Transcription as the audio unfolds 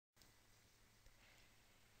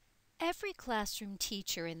Every classroom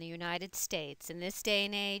teacher in the United States in this day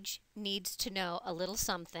and age needs to know a little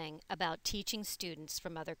something about teaching students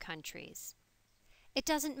from other countries. It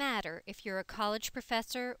doesn't matter if you're a college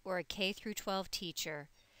professor or a K through 12 teacher,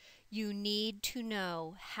 you need to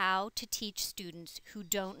know how to teach students who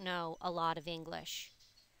don't know a lot of English.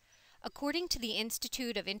 According to the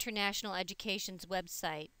Institute of International Education's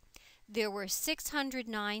website, there were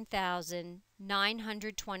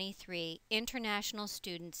 609,923 international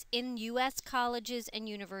students in U.S. colleges and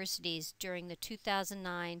universities during the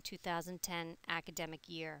 2009-2010 academic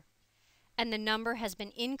year, and the number has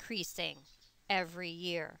been increasing every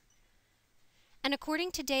year. And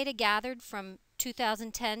according to data gathered from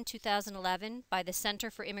 2010-2011 by the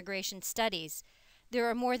Center for Immigration Studies, there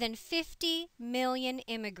are more than 50 million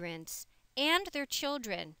immigrants and their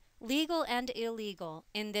children, legal and illegal,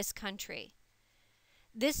 in this country.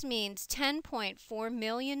 This means 10.4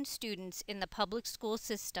 million students in the public school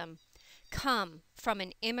system come from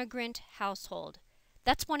an immigrant household.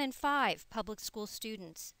 That's 1 in 5 public school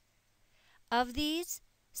students. Of these,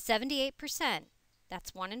 78%,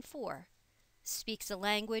 that's 1 in 4, speaks a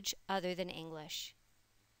language other than English.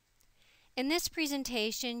 In this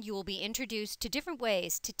presentation, you will be introduced to different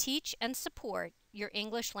ways to teach and support your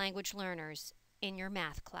English language learners in your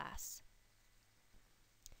math class.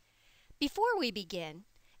 Before we begin,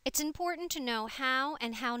 it's important to know how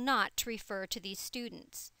and how not to refer to these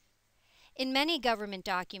students. In many government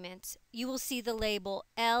documents, you will see the label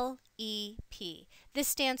LEP. This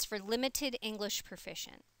stands for Limited English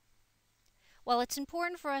Proficient. While it's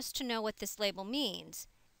important for us to know what this label means,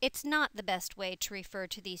 it's not the best way to refer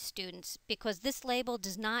to these students because this label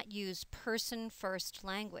does not use person-first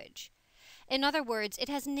language. In other words, it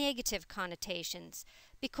has negative connotations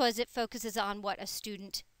because it focuses on what a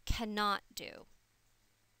student cannot do.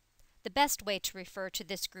 The best way to refer to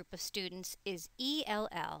this group of students is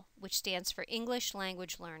ELL, which stands for English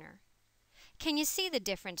Language Learner. Can you see the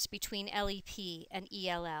difference between LEP and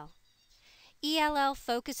ELL? ELL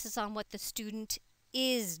focuses on what the student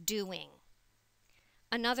is doing.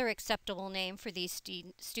 Another acceptable name for these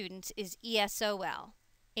students is ESOL,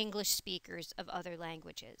 English Speakers of Other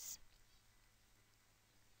Languages.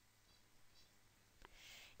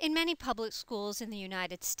 In many public schools in the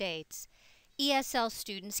United States, ESL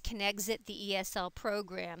students can exit the ESL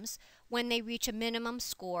programs when they reach a minimum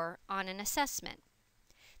score on an assessment.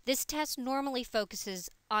 This test normally focuses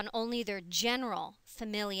on only their general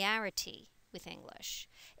familiarity with English.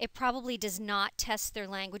 It probably does not test their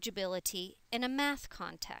language ability in a math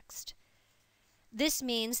context. This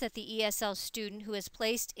means that the ESL student who is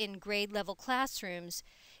placed in grade-level classrooms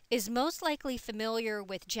is most likely familiar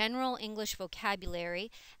with general English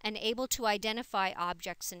vocabulary and able to identify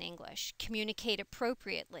objects in English, communicate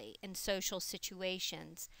appropriately in social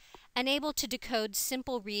situations, and able to decode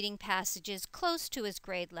simple reading passages close to his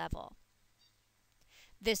grade level.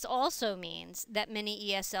 This also means that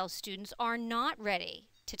many ESL students are not ready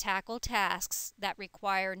to tackle tasks that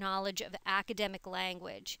require knowledge of academic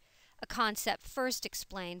language, a concept first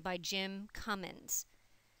explained by Jim Cummins.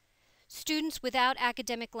 Students without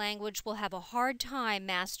academic language will have a hard time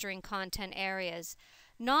mastering content areas,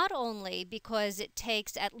 not only because it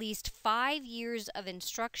takes at least 5 years of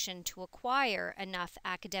instruction to acquire enough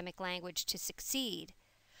academic language to succeed,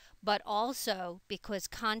 but also because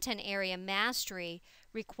content area mastery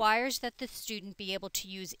requires that the student be able to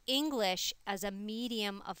use English as a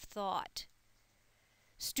medium of thought.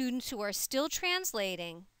 Students who are still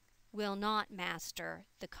translating will not master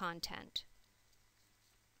the content.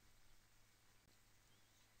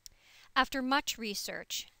 After much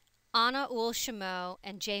research, Anna Uhl-Chameau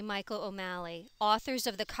and J. Michael O'Malley, authors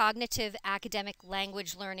of the Cognitive Academic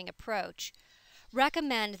Language Learning Approach,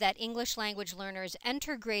 recommend that English language learners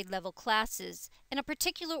enter grade-level classes in a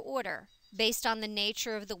particular order based on the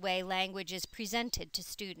nature of the way language is presented to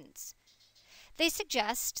students. They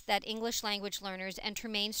suggest that English language learners enter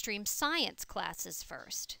mainstream science classes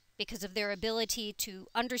first because of their ability to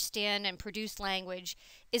understand and produce language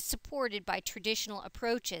is supported by traditional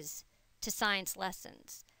approaches to science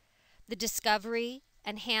lessons. The discovery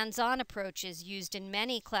and hands-on approaches used in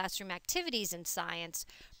many classroom activities in science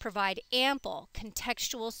provide ample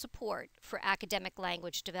contextual support for academic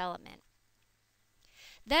language development.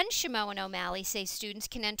 Then Chameau and O'Malley say students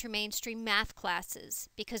can enter mainstream math classes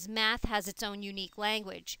because math has its own unique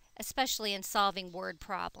language, especially in solving word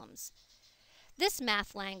problems. This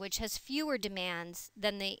math language has fewer demands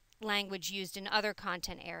than the language used in other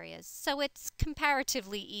content areas, so it's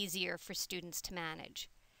comparatively easier for students to manage.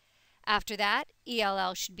 After that,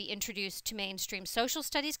 ELL should be introduced to mainstream social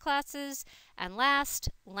studies classes, and last,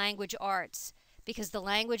 language arts, because the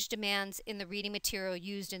language demands in the reading material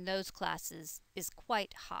used in those classes is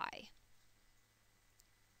quite high.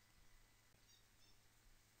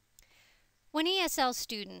 When ESL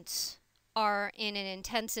students are in an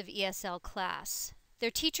intensive ESL class,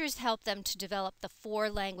 their teachers help them to develop the 4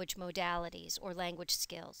 language modalities or language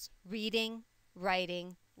skills: reading,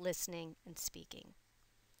 writing, listening, and speaking.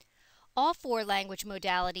 All 4 language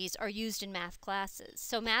modalities are used in math classes,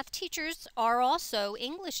 so math teachers are also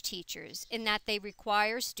English teachers in that they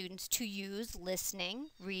require students to use listening,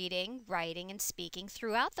 reading, writing, and speaking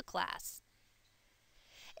throughout the class.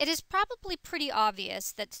 It is probably pretty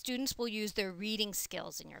obvious that students will use their reading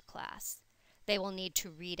skills in your class. They will need to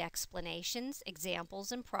read explanations,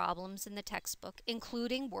 examples, and problems in the textbook,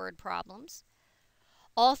 including word problems.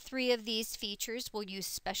 All 3 of these features will use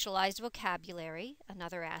specialized vocabulary,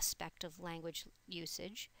 another aspect of language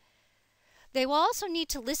usage. They will also need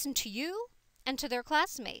to listen to you and to their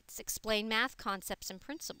classmates, explain math concepts and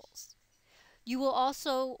principles. You will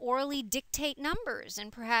also orally dictate numbers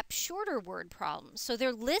and perhaps shorter word problems, so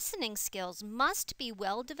their listening skills must be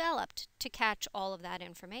well developed to catch all of that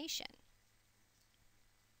information.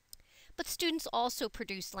 But students also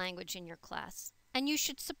produce language in your class, and you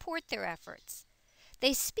should support their efforts.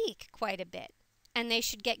 They speak quite a bit, and they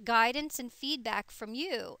should get guidance and feedback from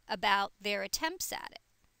you about their attempts at it.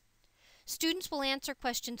 Students will answer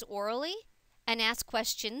questions orally and ask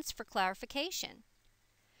questions for clarification.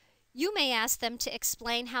 You may ask them to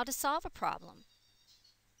explain how to solve a problem.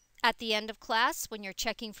 At the end of class, when you're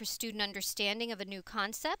checking for student understanding of a new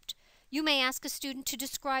concept, you may ask a student to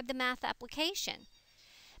describe the math application.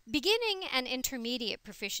 Beginning and intermediate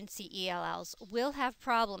proficiency ELLs will have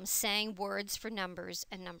problems saying words for numbers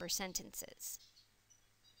and number sentences.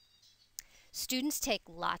 Students take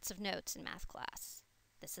lots of notes in math class.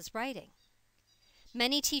 This is writing.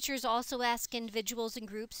 Many teachers also ask individuals and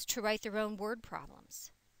groups to write their own word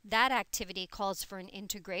problems. That activity calls for an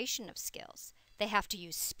integration of skills. They have to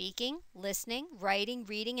use speaking, listening, writing,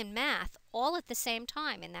 reading, and math all at the same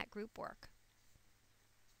time in that group work.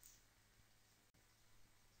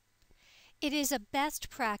 It is a best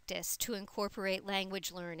practice to incorporate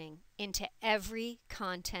language learning into every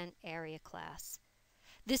content area class.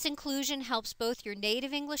 This inclusion helps both your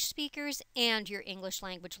native English speakers and your English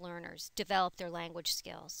language learners develop their language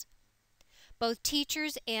skills. Both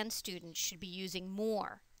teachers and students should be using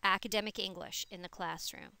more academic English in the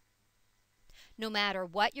classroom. No matter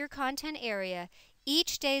what your content area,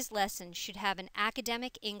 each day's lesson should have an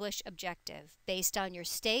academic English objective based on your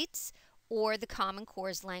state's or the Common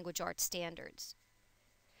Core's language arts standards.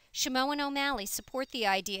 Chameau and O'Malley support the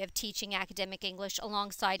idea of teaching academic English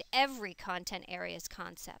alongside every content area's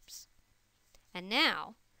concepts. And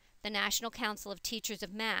now, the National Council of Teachers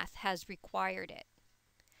of Math has required it.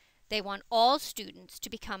 They want all students to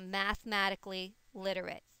become mathematically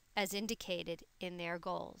literate, as indicated in their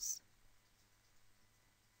goals.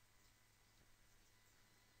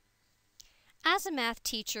 As a math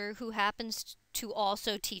teacher who happens to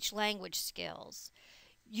also teach language skills,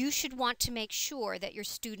 you should want to make sure that your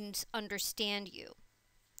students understand you.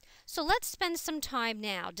 So let's spend some time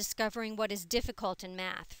now discovering what is difficult in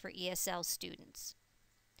math for ESL students.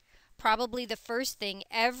 Probably the first thing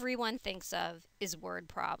everyone thinks of is word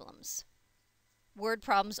problems. Word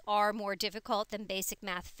problems are more difficult than basic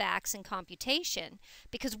math facts and computation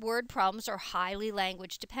because word problems are highly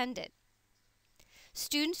language dependent.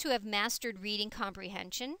 Students who have mastered reading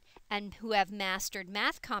comprehension and who have mastered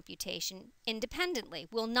math computation independently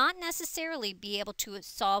will not necessarily be able to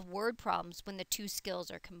solve word problems when the 2 skills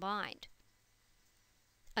are combined.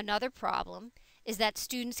 Another problem is that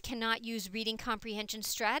students cannot use reading comprehension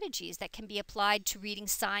strategies that can be applied to reading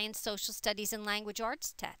science, social studies, and language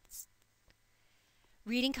arts tests.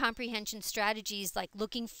 Reading comprehension strategies like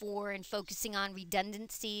looking for and focusing on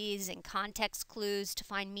redundancies and context clues to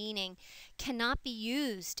find meaning cannot be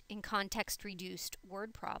used in context-reduced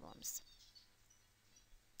word problems.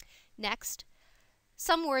 Next,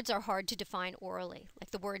 some words are hard to define orally, like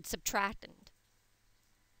the word subtractant.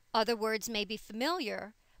 Other words may be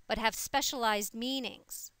familiar but have specialized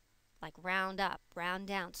meanings, like round up, round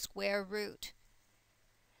down, square root.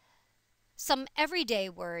 Some everyday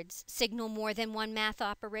words signal more than one math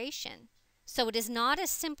operation, so it is not as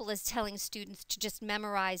simple as telling students to just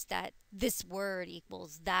memorize that this word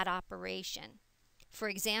equals that operation. For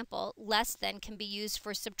example, less than can be used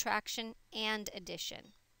for subtraction and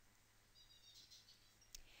addition.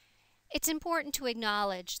 It's important to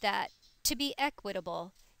acknowledge that, to be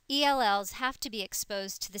equitable, ELLs have to be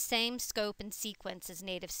exposed to the same scope and sequence as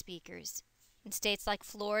native speakers. In states like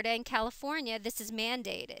Florida and California, this is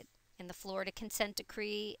mandated in the Florida Consent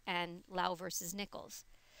Decree and Lau versus Nichols.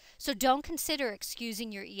 So don't consider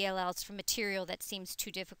excusing your ELLs for material that seems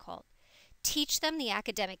too difficult. Teach them the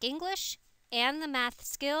academic English and the math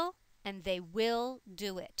skill, and they will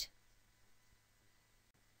do it.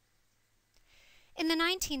 In the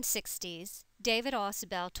 1960s, David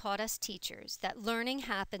Ausubel taught us teachers that learning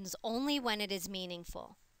happens only when it is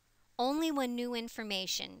meaningful, only when new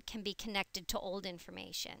information can be connected to old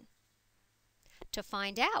information. To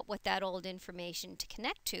find out what that old information to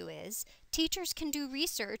connect to is, teachers can do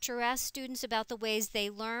research or ask students about the ways they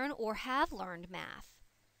learn or have learned math.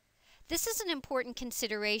 This is an important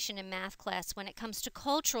consideration in math class when it comes to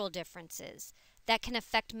cultural differences that can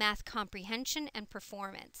affect math comprehension and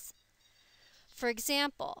performance. For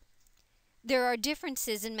example, there are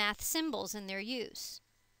differences in math symbols and their use.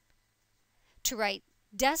 To write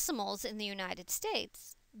decimals in the United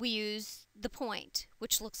States, we use the point,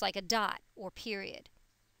 which looks like a dot or period.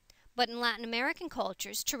 But in Latin American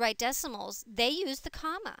cultures, to write decimals, they use the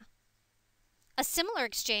comma. A similar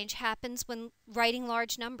exchange happens when writing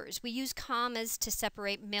large numbers. We use commas to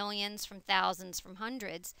separate millions from thousands from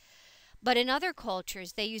hundreds, but in other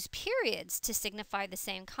cultures, they use periods to signify the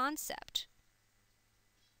same concept.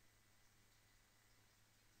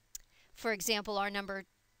 For example, our number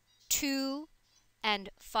 2 and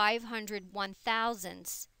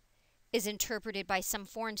 501,000ths is interpreted by some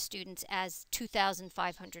foreign students as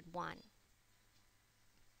 2,501.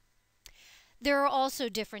 There are also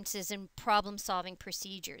differences in problem-solving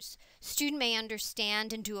procedures. Student may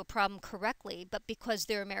understand and do a problem correctly, but because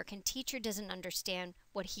their American teacher doesn't understand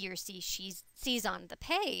what he or she sees on the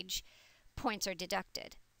page, points are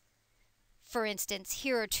deducted. For instance,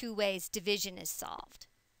 here are two ways division is solved.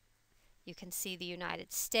 You can see the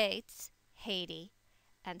United States, Haiti,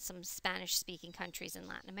 and some Spanish-speaking countries in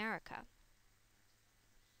Latin America.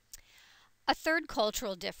 A third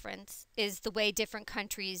cultural difference is the way different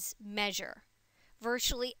countries measure.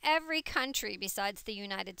 Virtually every country besides the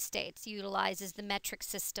United States utilizes the metric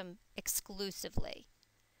system exclusively.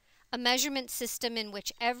 A measurement system in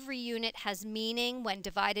which every unit has meaning when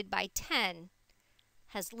divided by 10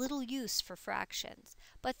 has little use for fractions,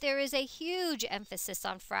 but there is a huge emphasis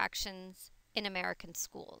on fractions in American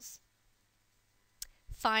schools.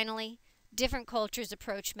 Finally, different cultures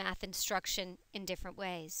approach math instruction in different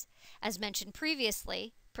ways. As mentioned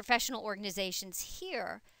previously, professional organizations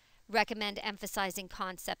here recommend emphasizing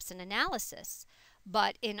concepts and analysis,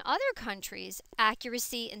 but in other countries,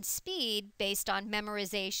 accuracy and speed based on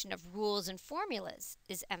memorization of rules and formulas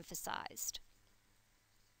is emphasized.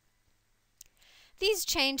 These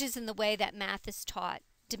changes in the way that math is taught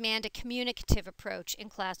demand a communicative approach in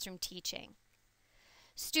classroom teaching.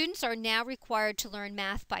 Students are now required to learn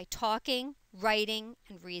math by talking, writing,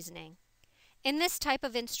 and reasoning. In this type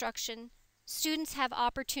of instruction, students have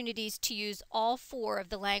opportunities to use all four of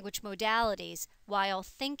the language modalities while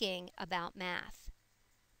thinking about math.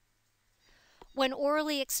 When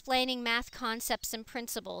orally explaining math concepts and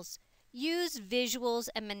principles, use visuals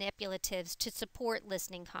and manipulatives to support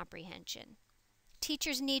listening comprehension.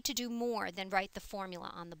 Teachers need to do more than write the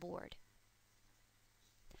formula on the board.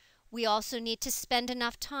 We also need to spend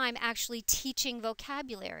enough time actually teaching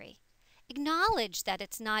vocabulary. Acknowledge that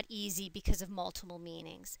it's not easy because of multiple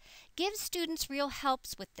meanings. Give students real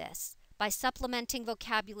helps with this by supplementing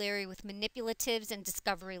vocabulary with manipulatives and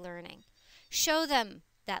discovery learning. Show them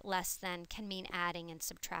that less than can mean adding and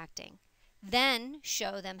subtracting. Then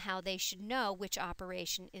show them how they should know which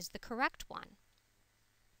operation is the correct one.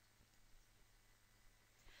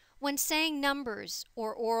 When saying numbers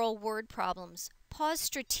or oral word problems, pause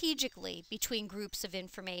strategically between groups of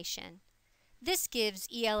information. This gives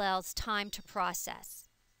ELLs time to process.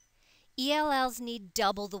 ELLs need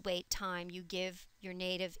double the wait time you give your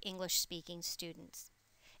native English-speaking students.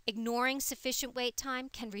 Ignoring sufficient wait time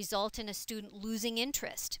can result in a student losing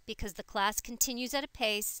interest because the class continues at a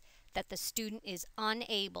pace that the student is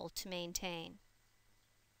unable to maintain.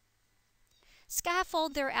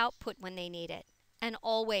 Scaffold their output when they need it, and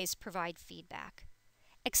always provide feedback.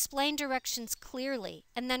 Explain directions clearly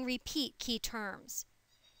and then repeat key terms.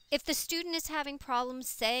 If the student is having problems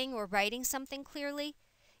saying or writing something clearly,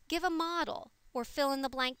 give a model or fill in the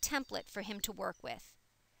blank template for him to work with.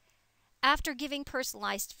 After giving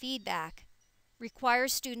personalized feedback, require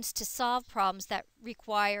students to solve problems that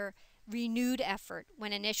require renewed effort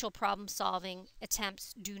when initial problem-solving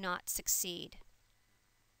attempts do not succeed.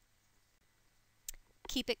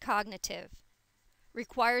 Keep it cognitive.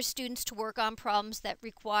 Require students to work on problems that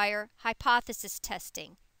require hypothesis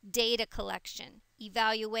testing, data collection,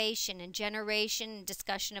 evaluation, and generation and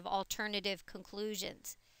discussion of alternative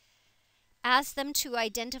conclusions. Ask them to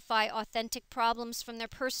identify authentic problems from their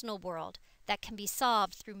personal world that can be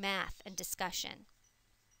solved through math and discussion.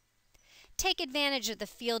 take advantage of the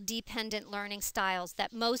field-dependent learning styles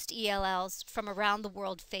that most ELLs from around the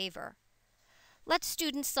world favor. Let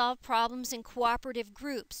students solve problems in cooperative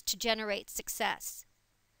groups to generate success.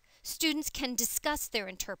 Students can discuss their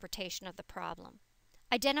interpretation of the problem,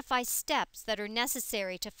 identify steps that are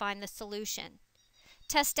necessary to find the solution,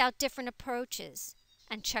 test out different approaches,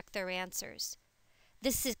 and check their answers.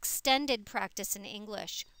 This extended practice in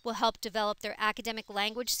English will help develop their academic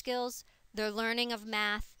language skills, their learning of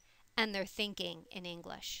math, and their thinking in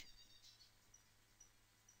English.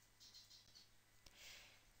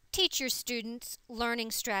 Teach your students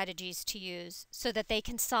learning strategies to use so that they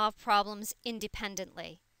can solve problems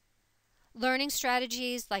independently. Learning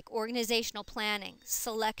strategies like organizational planning,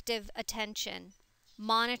 selective attention,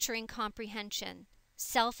 monitoring comprehension,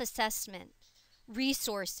 self-assessment,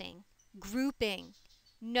 resourcing, grouping,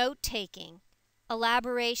 note-taking,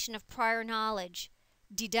 elaboration of prior knowledge,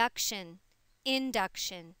 deduction,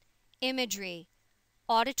 induction, imagery,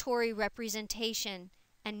 auditory representation,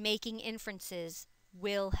 and making inferences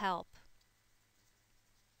will help.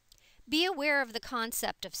 Be aware of the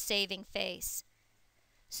concept of saving face.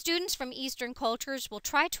 Students from Eastern cultures will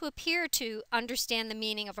try to appear to understand the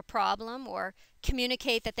meaning of a problem or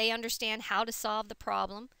communicate that they understand how to solve the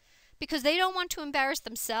problem because they don't want to embarrass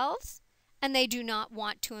themselves and they do not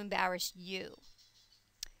want to embarrass you.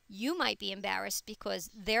 You might be embarrassed because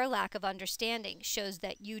their lack of understanding shows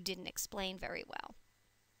that you didn't explain very well.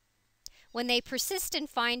 When they persist in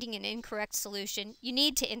finding an incorrect solution, you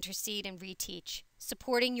need to intercede and reteach,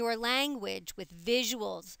 supporting your language with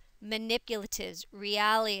visuals, manipulatives,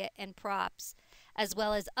 realia, and props, as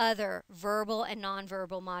well as other verbal and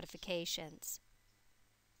nonverbal modifications.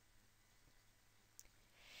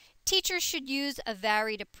 Teachers should use a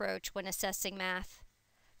varied approach when assessing math.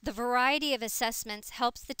 The variety of assessments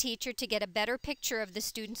helps the teacher to get a better picture of the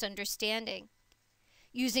student's understanding.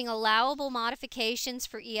 Using allowable modifications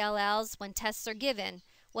for ELLs when tests are given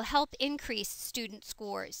will help increase student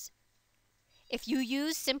scores. If you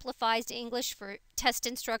use simplified English for test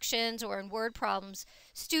instructions or in word problems,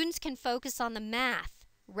 students can focus on the math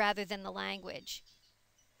rather than the language.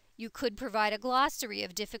 You could provide a glossary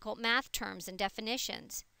of difficult math terms and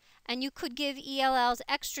definitions, and you could give ELLs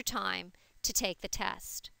extra time to take the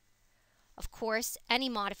test. Of course, any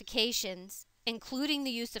modifications, including the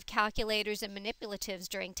use of calculators and manipulatives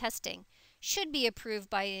during testing, should be approved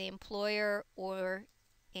by the employer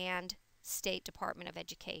and State Department of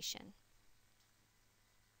Education.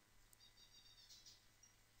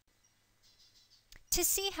 To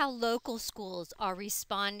see how local schools are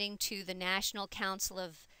responding to the National Council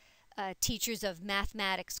of Teachers of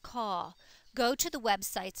Mathematics call, go to the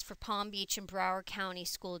websites for Palm Beach and Broward County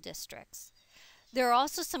school districts. There are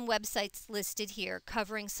also some websites listed here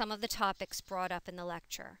covering some of the topics brought up in the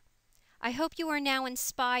lecture. I hope you are now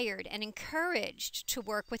inspired and encouraged to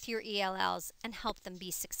work with your ELLs and help them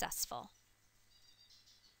be successful.